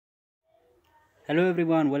Hello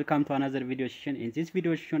everyone, welcome to another video session. In this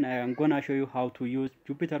video session, I am gonna show you how to use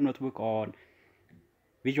Jupyter Notebook on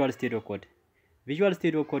Visual Studio Code. Visual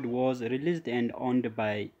Studio Code was released and owned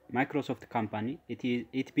by Microsoft company.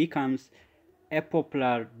 It becomes a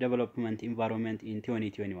popular development environment in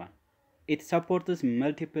 2021. It supports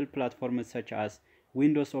multiple platforms such as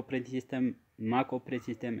Windows operating system, Mac operating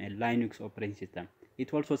system, and Linux operating system.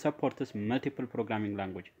 It also supports multiple programming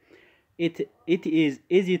language. It is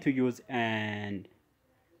easy to use and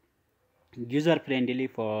user friendly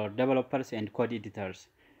for developers and code editors.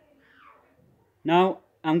 Now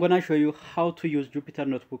I'm gonna show you how to use Jupyter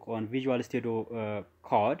Notebook on Visual Studio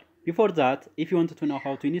Code. Before that, if you want to know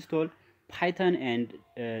how to install Python and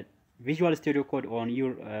Visual Studio Code on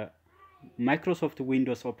your Microsoft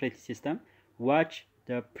Windows operating system, watch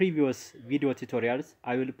the previous video tutorials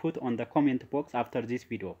I will put on the comment box after this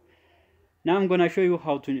video. Now I'm gonna show you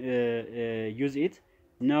how to use it.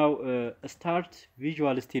 Now start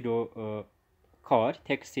Visual Studio Code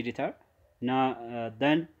text editor. Now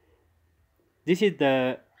then this is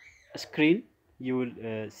the screen you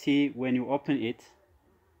will see when you open it.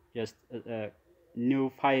 Just new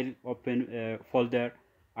file, open folder,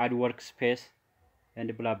 add workspace,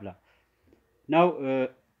 and blah blah. Now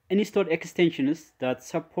install extensions that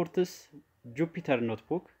supports Jupyter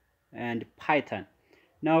Notebook and Python.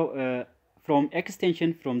 Now from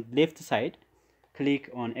extension from left side, click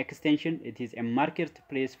on extension. It is a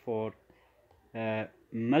marketplace for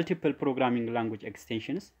multiple programming language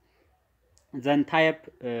extensions. Then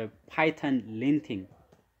type Python linting.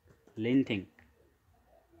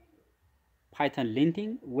 Python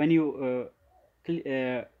linting. When you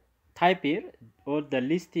type here, all the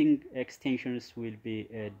listing extensions will be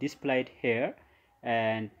displayed here,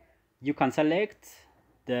 and you can select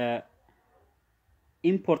the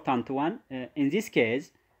important one. In this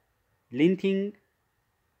case, linting,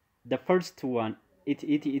 the first one,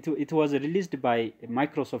 it was released by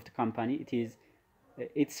Microsoft company.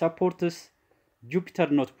 It supports Jupyter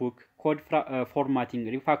Notebook, code formatting,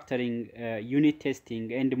 refactoring, unit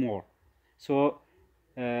testing, and more. So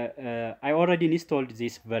I already installed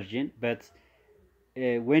this version, but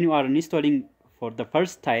when you are installing for the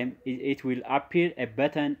first time, it will appear a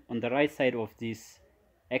button on the right side of this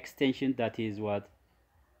extension that is what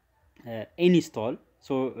install.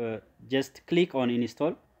 So just click on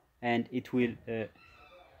install and it will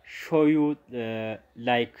show you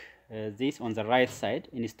like this on the right side,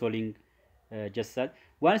 installing just that.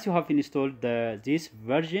 Once you have installed this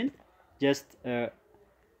version, just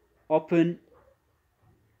open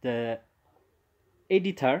the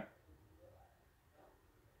editor.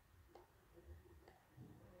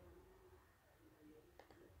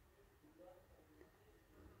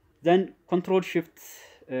 Then Control Shift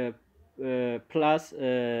plus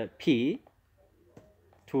P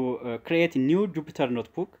to create a new Jupyter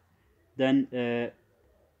Notebook. Then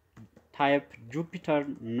type Jupyter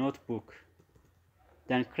Notebook.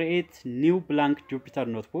 Then create new blank Jupyter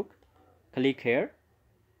Notebook. Click here.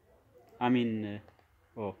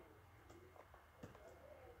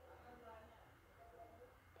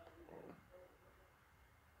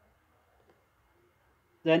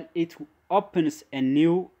 Then it opens a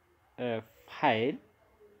new file.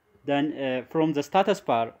 Then from the status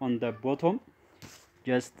bar on the bottom,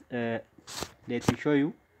 just let me show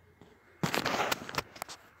you.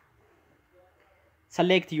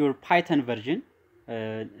 Select your Python version.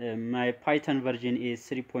 My Python version is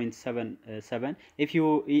 3.77. If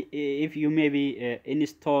you maybe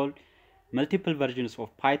install multiple versions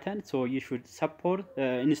of Python, so you should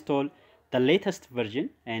install the latest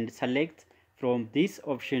version and select from this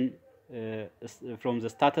option from the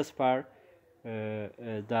status bar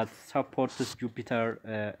that supports Jupyter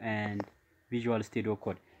and Visual Studio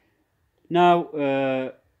Code. Now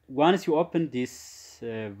once you open this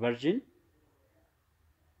version,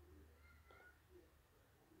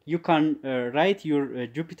 you can write your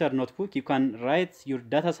Jupyter Notebook. You can write your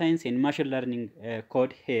data science and machine learning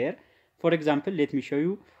code here. For example, let me show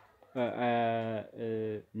you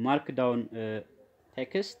markdown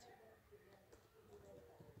text.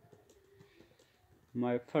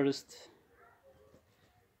 My first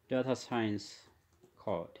data science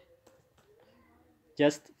code.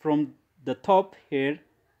 Just from the top here,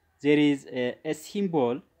 there is a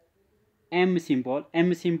symbol, M symbol.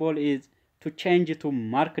 M symbol is to change to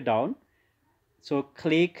markdown. So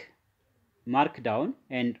click markdown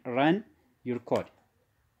and run your code.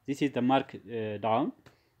 This is the markdown.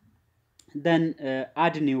 Then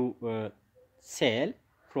add new cell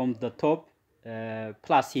from the top,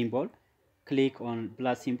 plus symbol. Click on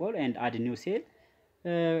plus symbol and add a new cell.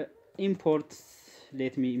 Let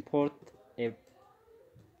me import a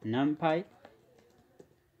numpy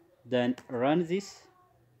then run this.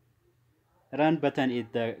 Run button is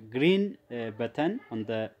the green button on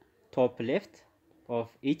the top left of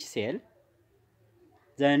each cell.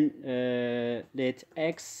 Then let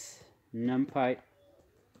x numpy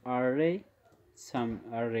array some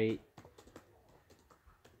array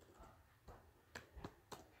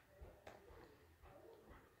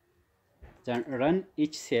then run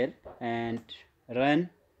each cell and run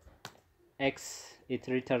x. It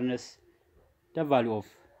returns the value of.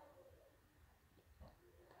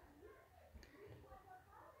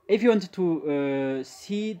 If you want to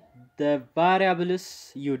see the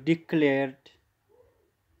variables you declared,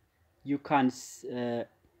 you can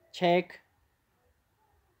check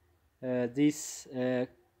this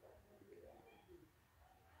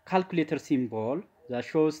calculator symbol that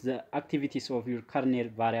shows the activities of your kernel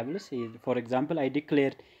variables. For example, I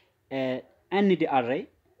declared an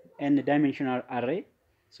n-dimensional array,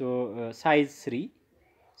 so size 3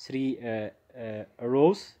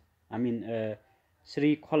 rows,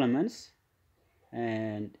 3 columns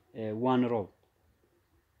and 1 row.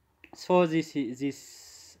 So this is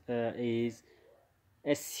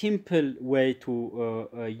a simple way to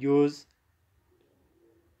use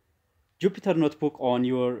Jupyter Notebook on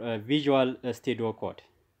your Visual Studio Code.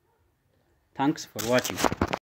 Thanks for watching.